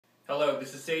Hello,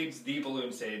 this is Sage, the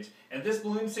Balloon Sage, and this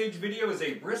Balloon Sage video is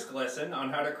a brisk lesson on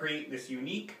how to create this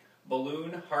unique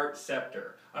balloon heart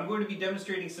scepter. I'm going to be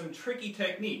demonstrating some tricky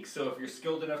techniques, so if you're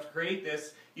skilled enough to create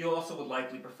this, you also would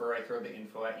likely prefer I throw the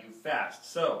info at you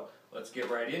fast. So, let's get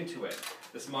right into it.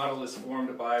 This model is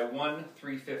formed by one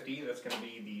 350, that's going to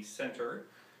be the center,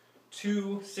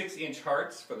 two 6-inch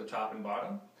hearts for the top and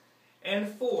bottom, and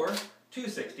four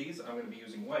 260s, I'm going to be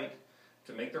using white,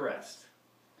 to make the rest.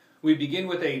 We begin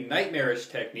with a nightmarish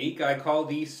technique I call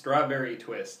the strawberry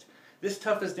twist. This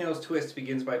tough as nails twist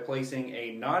begins by placing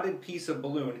a knotted piece of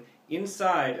balloon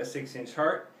inside a 6-inch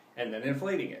heart and then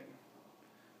inflating it.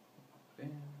 Put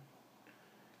it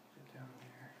down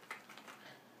there,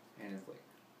 and inflate.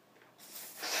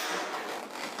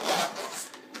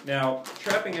 Now,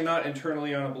 trapping a knot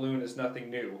internally on a balloon is nothing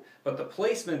new, but the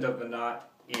placement of the knot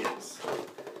is.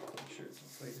 Make sure it's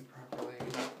inflated properly,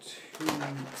 not too much,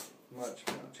 not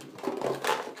too much.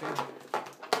 Okay.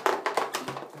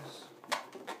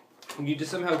 You need to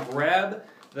somehow grab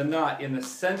the knot in the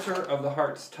center of the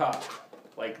heart's top,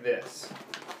 like this.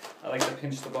 I like to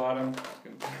pinch the bottom.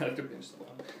 I like to pinch the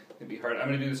bottom. It's going to be hard. I'm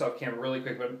going to do this off camera really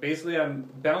quick, but basically I'm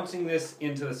bouncing this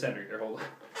into the center. Here, hold on.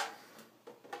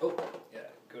 Oh, yeah,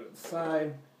 go to the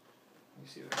side. Let me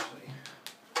see it actually.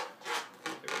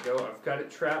 There we go. I've got it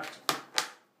trapped.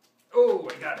 Oh,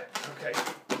 I got it. Okay.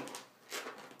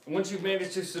 Once you've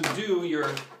managed to subdue your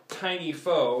tiny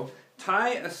foe,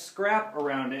 tie a scrap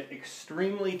around it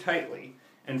extremely tightly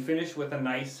and finish with a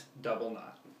nice double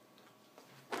knot.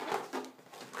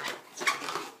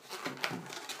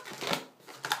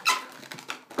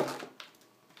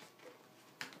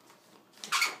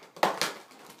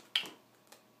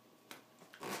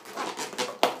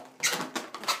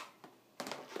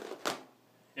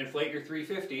 Inflate your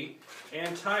 350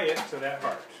 and tie it to that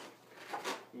heart.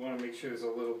 You want to make sure there's a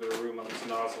little bit of room on this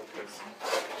nozzle because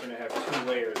we're going to have 2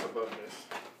 layers above this.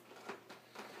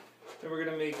 Then we're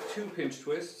going to make 2 pinch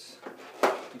twists.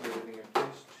 Keep everything in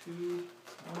place. 2,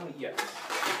 yes.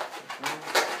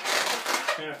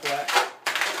 Kind of flat.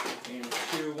 And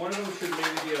 2. One of them should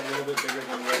maybe be a little bit bigger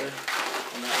than the other.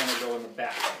 And that one will go in the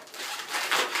back.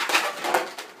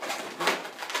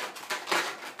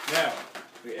 Now,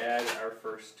 we add our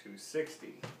first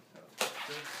 260.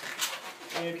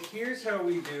 And here's how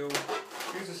we do,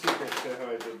 here's a secret to how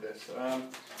I did this.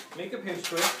 Make a pinch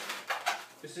twist.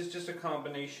 This is just a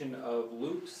combination of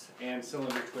loops and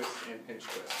cylinder twist and pinch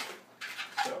twist.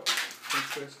 So,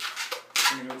 pinch twist,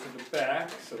 I'm going to go to the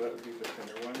back, so that would be the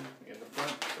thinner one, in the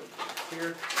front, so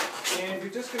here. And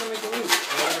you're just going to make a loop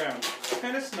right around.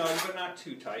 Kind of snug, but not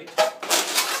too tight.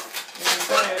 And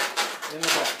tie it in the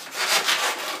back.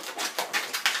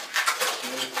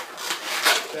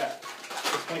 That.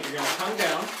 At this point, you're going to come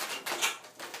down.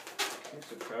 Here's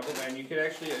the travel, and you can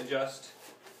actually adjust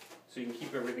so you can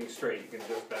keep everything straight. You can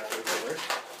adjust backwards or forward.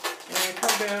 And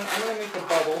come down. I'm going to make a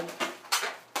bubble.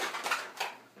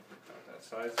 About that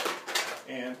size.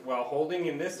 And while holding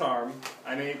in this arm,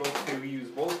 I'm able to use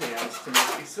both hands to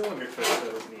make the cylinder twist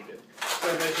that is needed. So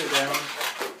I measure down.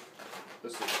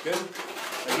 This looks good.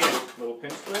 Again, little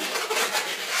pinch twist.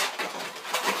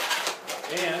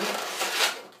 And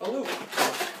a loop.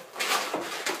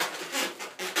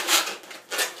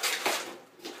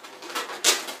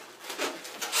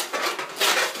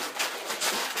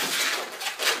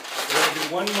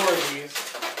 One more of these.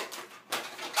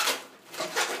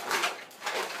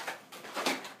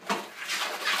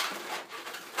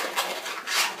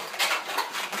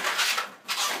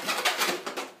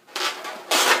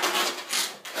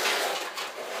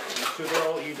 Make sure they're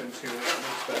all even too. It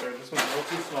looks better. This one's a little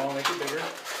too small. Make it bigger.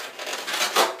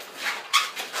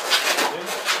 Good.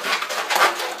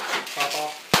 Pop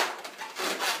off.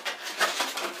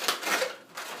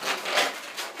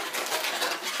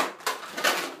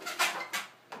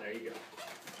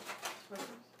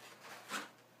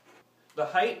 The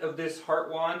height of this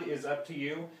heart wand is up to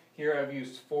you. Here I've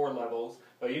used 4 levels,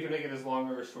 but you can make it as long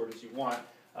or as short as you want.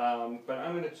 But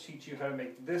I'm going to teach you how to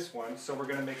make this one. So we're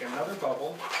going to make another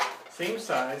bubble, same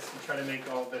size, and try to make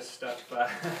all this stuff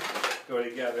go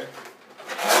together.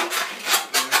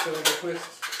 Another cylinder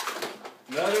twist,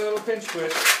 another little pinch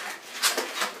twist,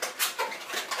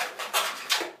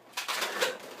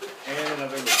 and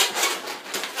another loop.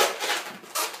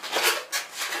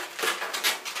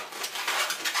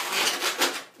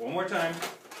 One more time.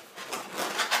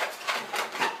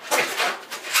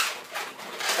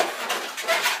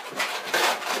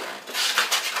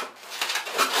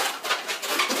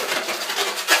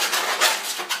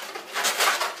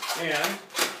 And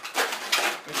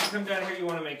once you come down here, you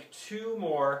want to make 2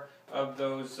 more of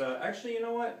those. Actually, you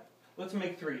know what? let's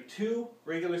make 3. 2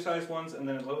 regular sized ones and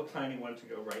then a little tiny one to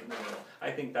go right in the middle.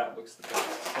 I think that looks the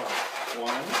best. So,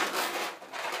 1.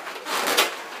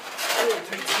 Oh,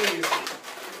 tight squeeze.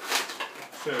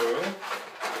 2.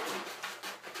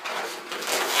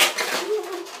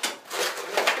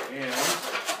 And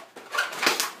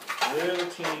a little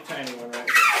teeny tiny one right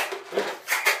here.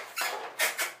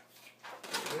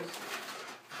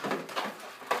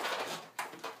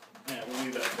 Yeah, we'll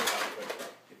leave that for now, but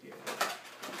if you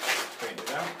straighten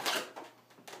it out.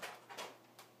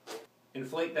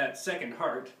 Inflate that second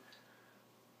heart.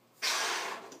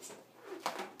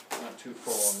 Not too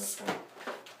full on this one.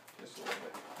 Just a little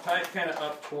bit. Tie it kind of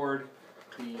up toward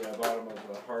the bottom of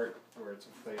the heart where it's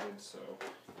inflated so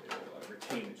it'll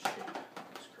retain its shape on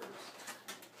these curves.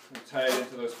 And tie it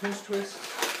into those pinch twists.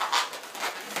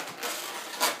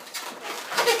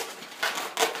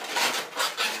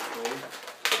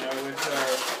 Now with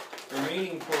our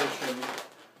remaining portion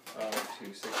of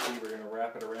 260, we're going to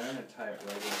wrap it around and tie it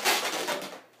right in.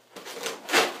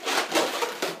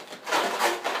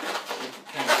 You can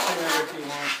kind of center if you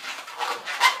want.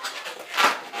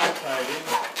 Tie it in.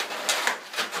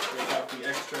 Take out the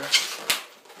extra.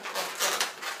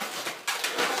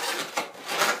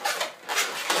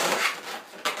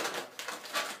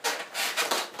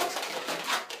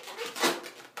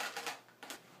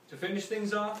 To finish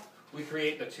things off, we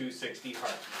create the 260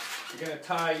 heart. You're going to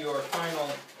tie your final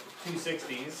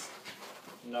 260s,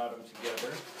 knot them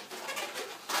together,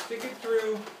 stick it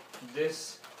through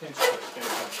this pinch twist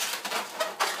inside.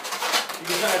 You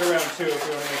can tie it around too if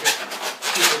you want to make it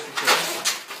super secure.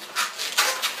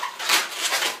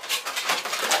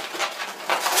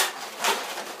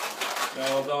 Now,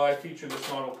 although I feature this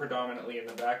model predominantly in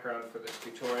the background for this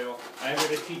tutorial, I'm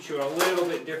going to teach you a little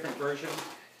bit different version.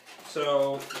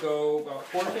 So go about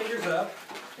 4 fingers up,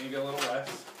 maybe a little less,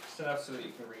 just enough so that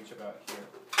you can reach about here.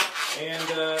 And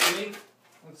make,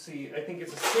 let's see, I think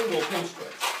it's a single pinch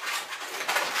twist.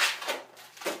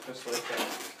 Just like that.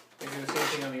 You do the same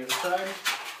thing on the other side.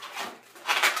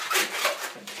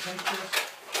 Pinch twist.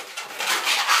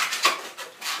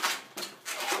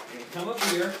 You're going to come up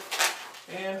here,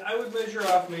 and I would measure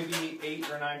off maybe 8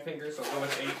 or 9 fingers. I'll go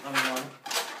with 8 on one.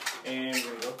 And we're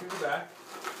going to go through the back.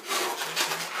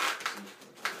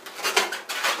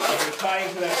 I'm going to tie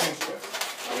into that pinch twist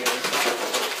on the other side.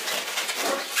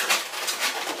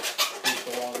 Keep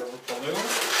the longer balloon.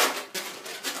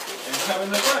 And come in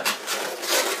the front.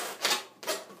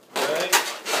 Right?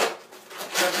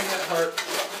 Touching that heart.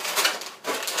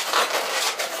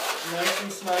 Nice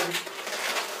and snug.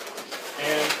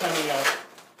 And coming up.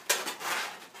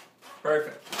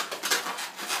 Perfect.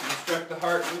 Construct the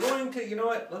heart. We're going to, you know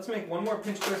what, let's make one more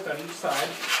pinch twist on each side.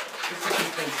 Just to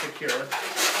keep things secure.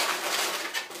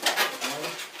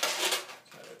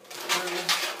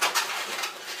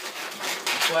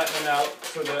 Flatten them out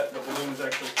so that the balloon is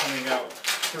actually coming out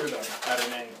through them at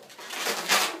an angle.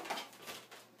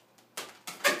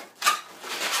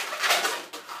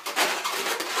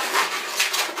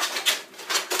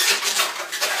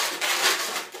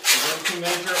 We're going to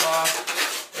measure off,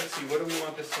 let's see, what do we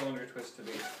want this cylinder twist to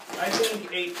be? I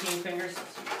think 18 fingers.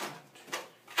 Let's see.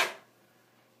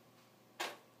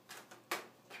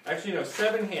 Actually, no,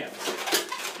 7 hands.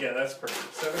 Yeah, that's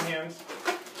perfect. 7 hands.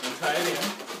 And tie it in.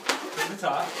 To the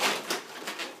top.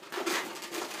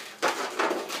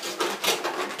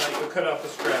 Now you can cut off the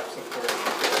straps, of course.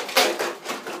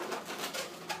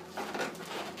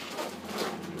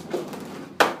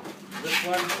 This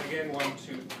one, again, 1,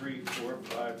 2, 3, 4,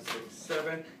 5, 6,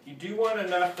 7. You do want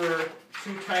enough for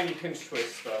 2 tiny pinch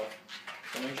twists, though.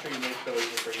 So make sure you make those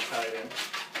before you tie it in.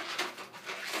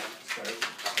 Sorry.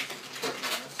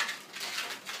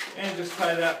 And just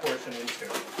tie that portion in too,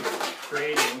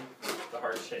 creating the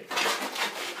heart shape.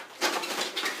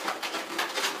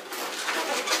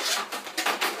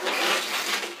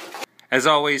 As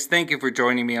always, thank you for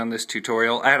joining me on this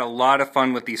tutorial. I had a lot of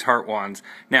fun with these heart wands.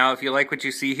 Now, if you like what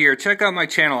you see here, check out my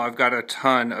channel. I've got a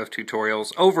ton of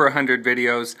tutorials, over 100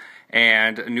 videos,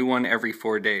 and a new one every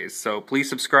 4 days. So please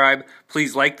subscribe,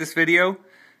 please like this video,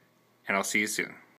 and I'll see you soon.